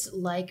just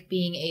like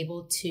being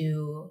able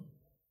to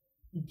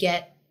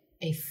get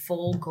a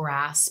full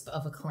grasp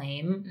of a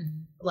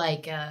claim,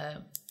 like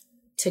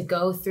to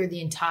go through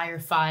the entire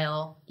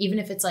file, even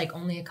if it's like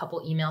only a couple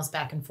emails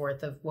back and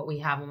forth of what we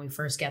have when we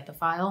first get the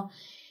file,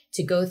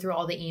 to go through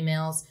all the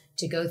emails,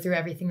 to go through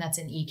everything that's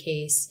in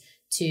eCase,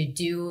 to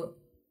do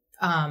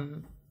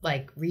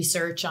like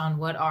research on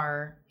what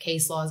our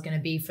case law is going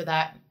to be for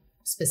that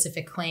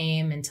specific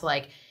claim, and to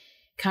like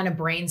kind of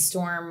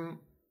brainstorm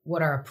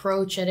what our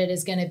approach at it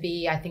is going to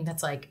be. I think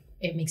that's like,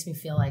 it makes me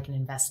feel like an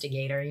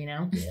investigator,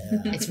 Yeah.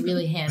 It's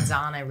really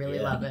hands-on. I really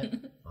love it.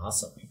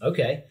 Awesome.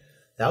 Okay.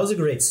 That was a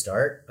great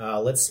start.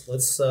 Let's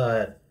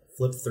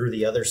flip through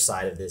the other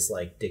side of this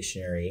like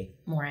dictionary.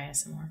 More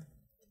ASMR.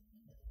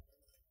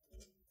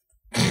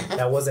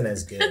 That wasn't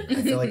as good.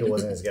 I feel like it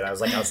wasn't as good. I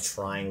was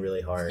trying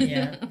really hard.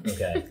 Yeah.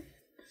 Okay.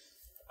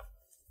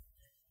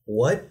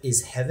 What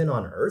is heaven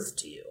on earth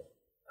to you?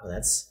 Oh,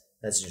 that's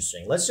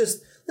interesting. Let's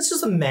just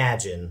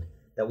imagine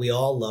that we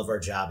all love our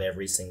job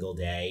every single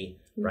day,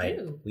 right?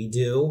 We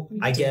do.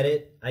 I get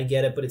it,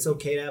 but it's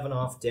okay to have an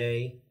off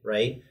day,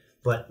 right?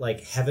 But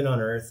like heaven on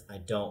earth, I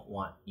don't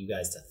want you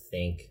guys to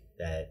think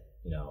that,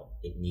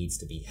 it needs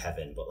to be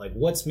heaven, but like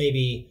what's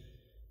maybe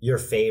your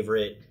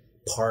favorite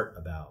part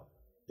about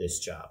this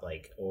job,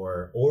 like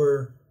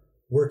or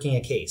working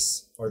a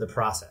case or the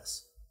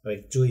process?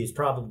 Like Julia's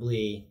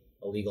probably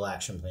a legal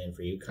action plan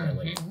for you, kind of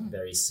like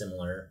very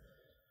similar.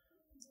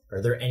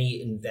 Are there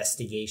any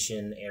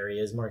investigation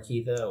areas,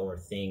 Marquita, or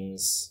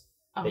things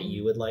that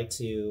you would like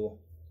to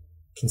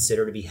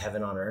consider to be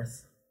heaven on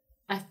earth?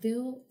 I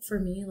feel for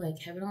me like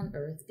heaven on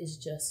earth is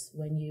just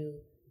when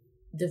you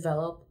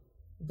develop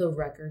the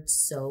record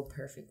so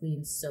perfectly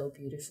and so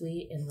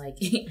beautifully, and like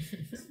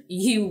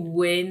you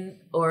win,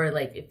 or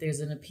like if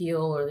there's an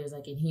appeal or there's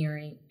like a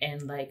hearing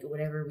and like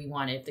whatever we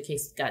wanted, if the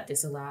case got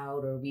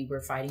disallowed or we were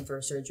fighting for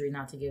a surgery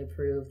not to get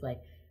approved, like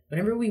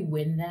whenever we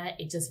win that,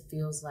 it just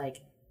feels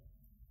like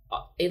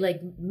it like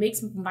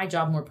makes my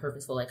job more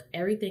purposeful. Like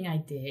everything I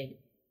did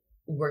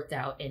worked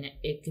out, and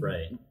it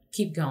could,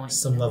 keep going.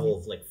 Some level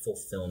of like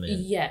fulfillment.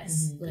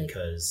 Yes.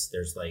 Because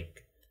there's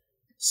like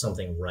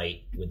something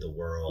right with the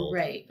world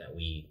that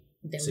we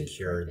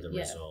secured the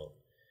result.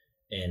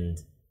 And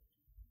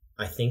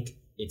I think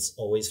it's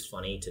always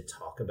funny to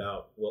talk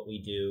about what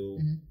we do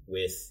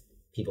with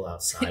people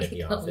outside of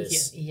the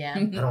office. Yeah.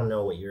 I don't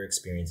know what your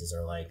experiences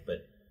are like,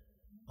 but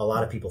a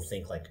lot of people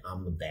think like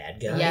I'm the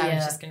bad guy. Yeah, I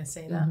was just going to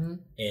say that.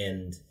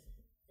 And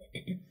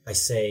I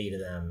say to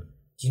them,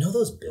 do you know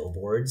those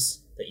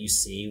billboards that you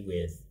see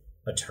with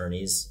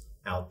attorneys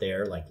out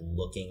there like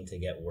looking to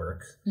get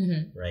work,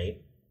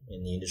 right?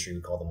 In the industry,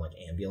 we call them like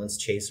ambulance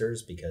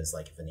chasers, because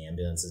like if an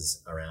ambulance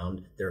is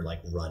around, they're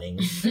like running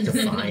to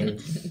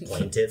find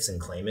plaintiffs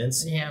and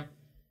claimants. Yeah.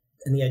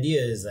 And the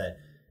idea is that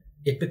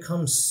it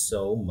becomes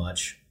so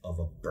much of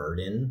a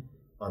burden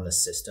on the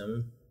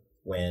system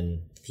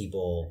when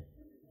people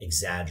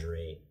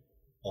exaggerate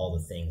all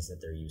the things that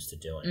they're used to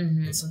doing.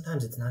 And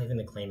sometimes it's not even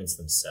the claimants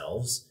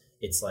themselves.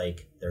 It's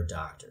like their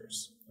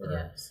doctors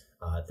or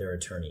their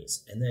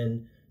attorneys. And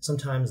then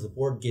sometimes the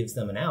board gives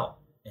them an out,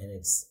 and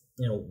it's,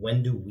 you know,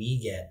 when do we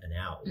get an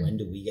out? When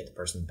do we get the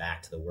person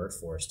back to the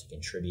workforce to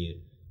contribute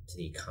to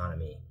the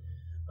economy?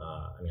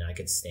 I mean, I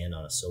could stand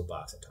on a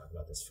soapbox and talk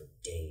about this for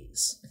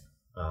days.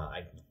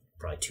 I'd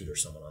probably tutor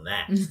someone on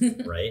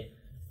that, right?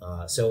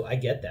 So I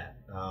get that.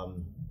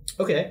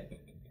 Okay.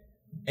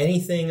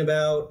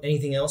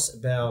 Anything else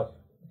about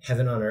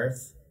Heaven on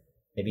Earth?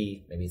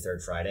 Maybe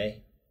Third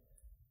Friday?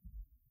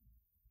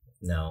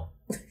 No.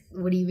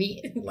 What do you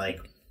mean? Like,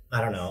 I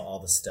don't know, all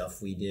the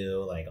stuff we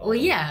do, like.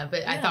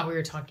 But I thought we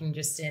were talking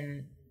just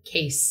in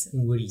case.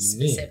 What do you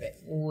specific.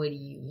 mean? What do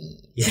you mean?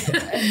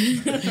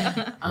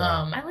 Yeah.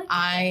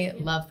 I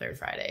love Third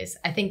Fridays.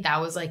 I think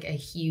that was like a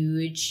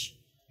huge,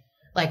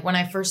 like when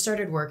I first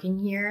started working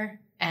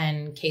here,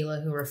 and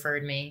Kayla, who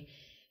referred me,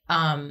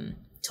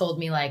 told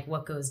me like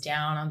what goes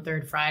down on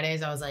Third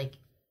Fridays. I was like,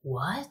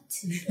 what?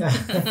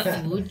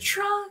 Food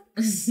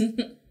trucks?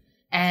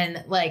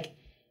 And like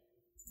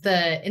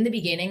in the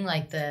beginning,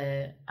 like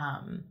the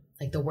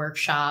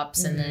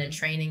workshops and the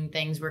training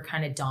things were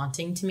kind of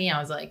daunting to me. I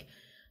was like,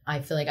 I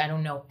feel like I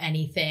don't know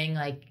anything,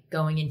 like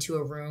going into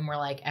a room where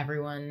like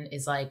everyone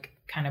is like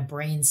kind of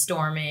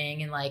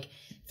brainstorming and like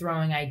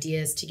throwing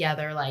ideas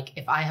together. Like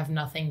if I have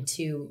nothing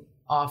to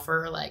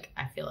offer, like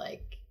I feel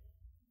like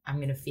I'm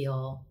going to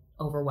feel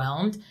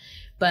overwhelmed.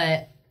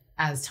 But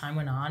as time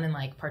went on and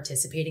like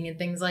participating in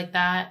things like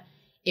that,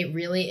 it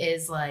really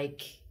is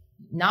like,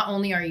 not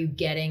only are you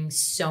getting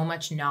so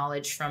much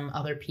knowledge from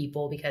other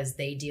people because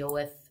they deal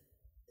with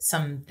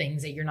some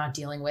things that you're not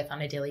dealing with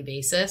on a daily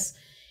basis,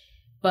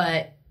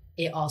 but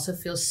it also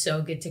feels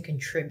so good to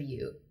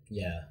contribute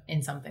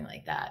in something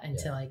like that and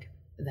to like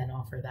then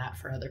offer that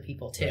for other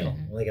people too. Right.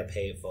 Like a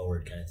pay it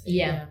forward kind of thing.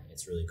 Yeah.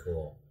 It's really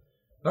cool.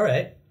 All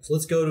right. So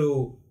let's go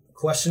to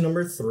question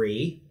number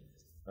 3.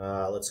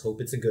 Let's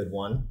hope it's a good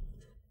one.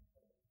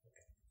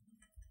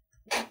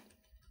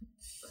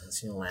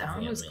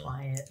 Don was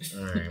quiet.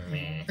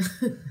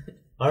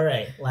 All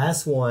right,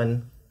 last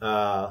one.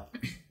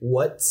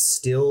 What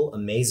still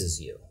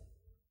amazes you?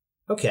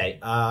 Okay,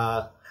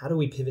 how do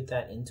we pivot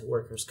that into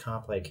workers'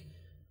 comp? Like,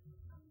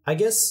 I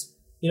guess,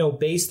 you know,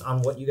 based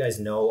on what you guys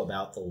know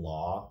about the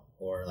law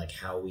or like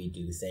how we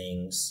do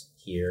things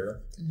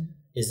here,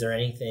 is there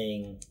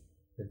anything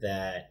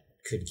that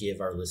could give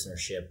our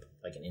listenership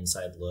like an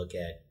inside look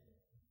at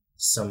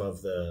some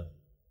of the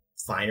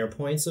finer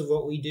points of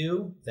what we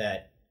do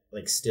that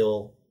like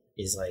still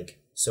is like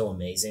so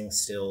amazing,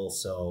 still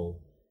so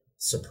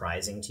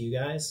surprising to you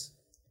guys?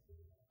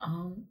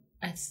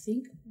 I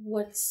think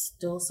what's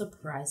still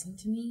surprising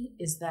to me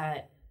is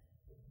that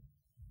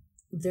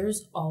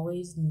there's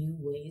always new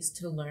ways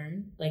to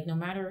learn. Like no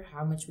matter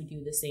how much we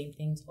do the same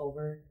things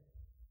over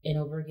and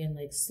over again,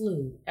 like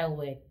SLU,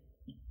 LWIC,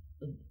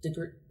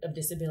 degree of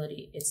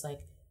disability, it's like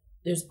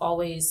there's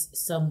always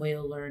some way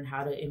to learn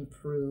how to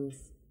improve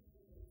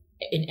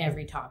in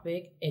every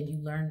topic. And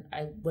you learn,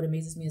 what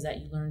amazes me is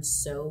that you learn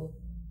so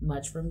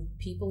much from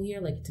people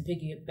here. Like to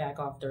piggyback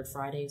off Third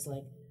Fridays,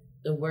 like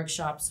the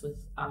workshops with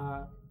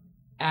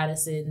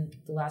Addison,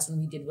 the last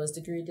one we did was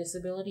degree of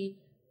disability.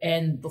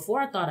 And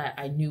before I thought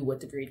I knew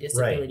what degree of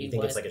disability was. Right, you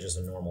think it's like just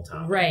a normal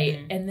topic. Right.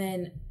 Mm-hmm. And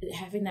then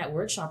having that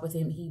workshop with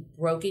him, he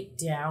broke it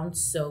down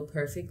so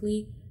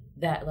perfectly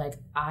that like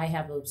I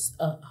have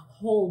a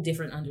whole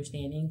different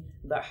understanding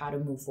about how to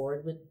move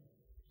forward with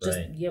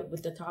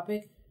with the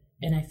topic.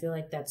 And I feel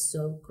like that's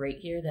so great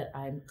here that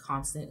I'm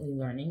constantly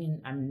learning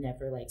and I'm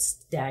never like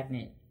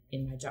stagnant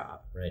in my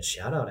job. Right.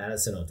 Shout out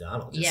Addison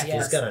O'Donnell.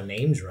 He's got a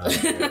name drop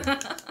here.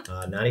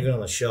 Not even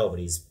on the show, but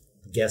he's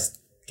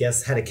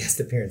had a guest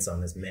appearance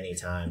on this many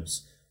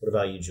times. What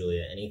about you,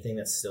 Julia? Anything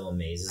that still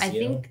amazes you? I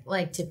think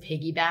like to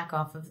piggyback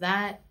off of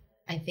that,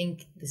 I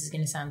think this is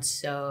going to sound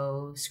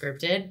so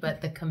scripted, but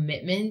the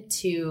commitment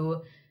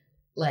to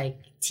like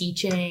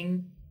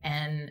teaching,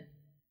 and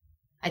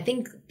I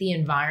think the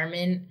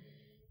environment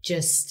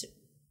just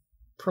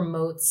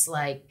promotes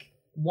like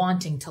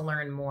wanting to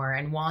learn more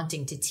and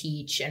wanting to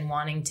teach and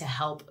wanting to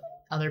help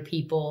other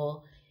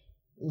people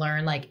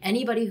learn. Like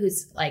anybody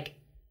who's like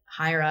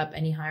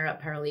any higher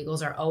up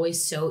paralegals are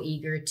always so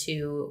eager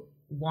to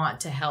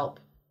want to help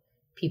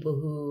people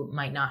who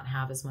might not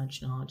have as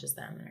much knowledge as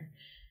them, or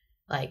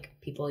like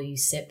people you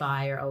sit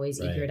by are always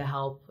eager to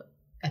help.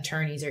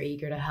 Attorneys are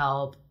eager to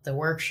help. The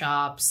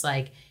workshops,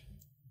 like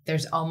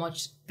there's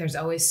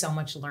always so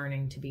much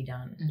learning to be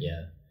done.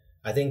 Yeah.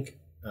 I think,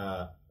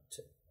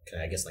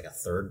 I guess like a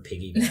third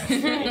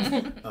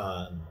piggyback,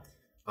 right?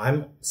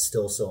 I'm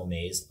still so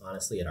amazed,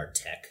 honestly, at our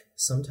tech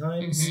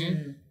sometimes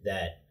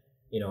that,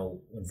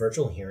 when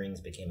virtual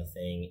hearings became a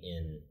thing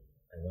in,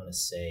 I want to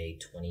say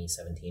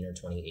 2017 or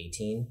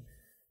 2018,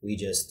 we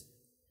just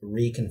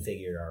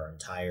reconfigured our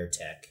entire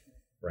tech,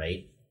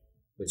 right?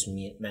 Which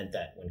meant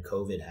that when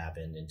COVID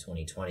happened in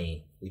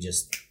 2020, we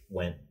just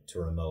went to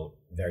remote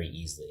very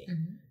easily.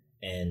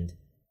 And,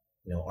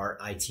 our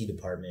IT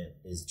department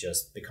is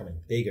just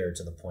becoming bigger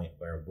to the point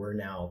where we're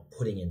now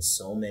putting in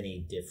so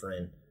many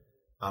different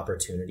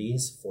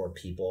opportunities for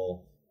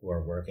people who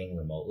are working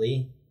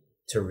remotely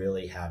to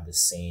really have the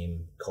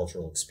same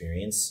cultural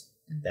experience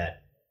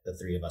that the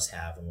three of us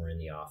have when we're in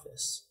the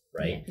office,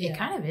 right? It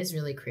kind of is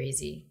really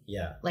crazy.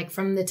 Yeah. Like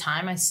from the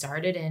time I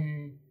started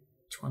in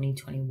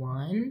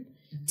 2021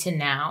 to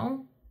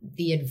now,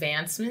 the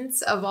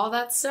advancements of all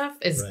that stuff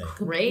is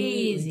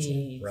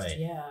crazy. Right.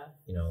 Yeah.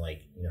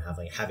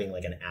 Having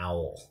like an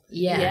owl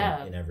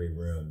in every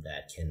room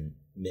that can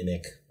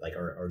mimic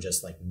or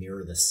just like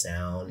mirror the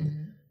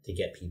sound to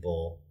get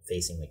people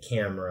facing the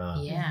camera.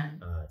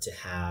 To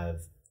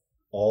have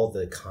all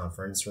the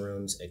conference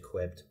rooms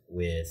equipped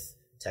with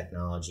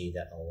technology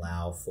that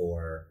allow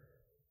for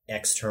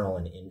external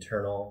and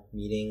internal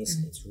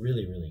meetings. It's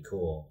really, really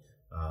cool.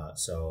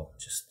 So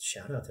just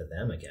shout out to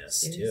them, I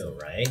guess, too,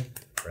 right?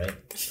 Right?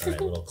 All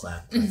right, little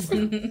clap.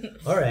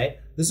 All right.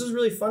 This was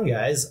really fun,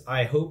 guys.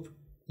 I hope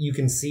you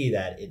can see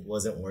that it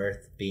wasn't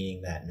worth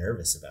being that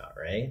nervous about,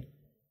 right?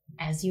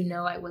 As you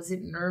know, I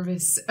wasn't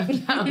nervous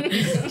about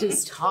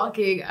just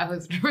talking. I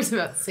was nervous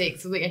about saying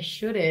something I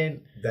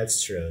shouldn't.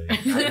 That's true.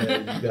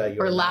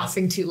 Or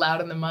laughing too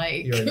loud on the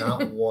mic. You're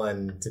not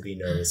one to be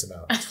nervous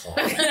about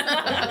talking.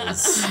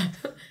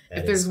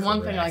 If there's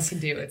one thing I can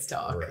do, it's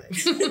talk.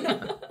 Right.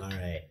 All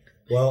right.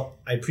 Well,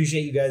 I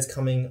appreciate you guys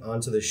coming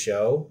onto the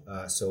show.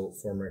 So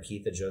for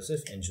Marquita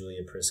Joseph and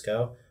Julia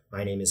Prisco,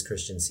 my name is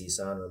Christian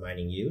Cison,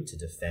 reminding you to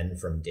defend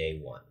from day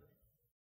one.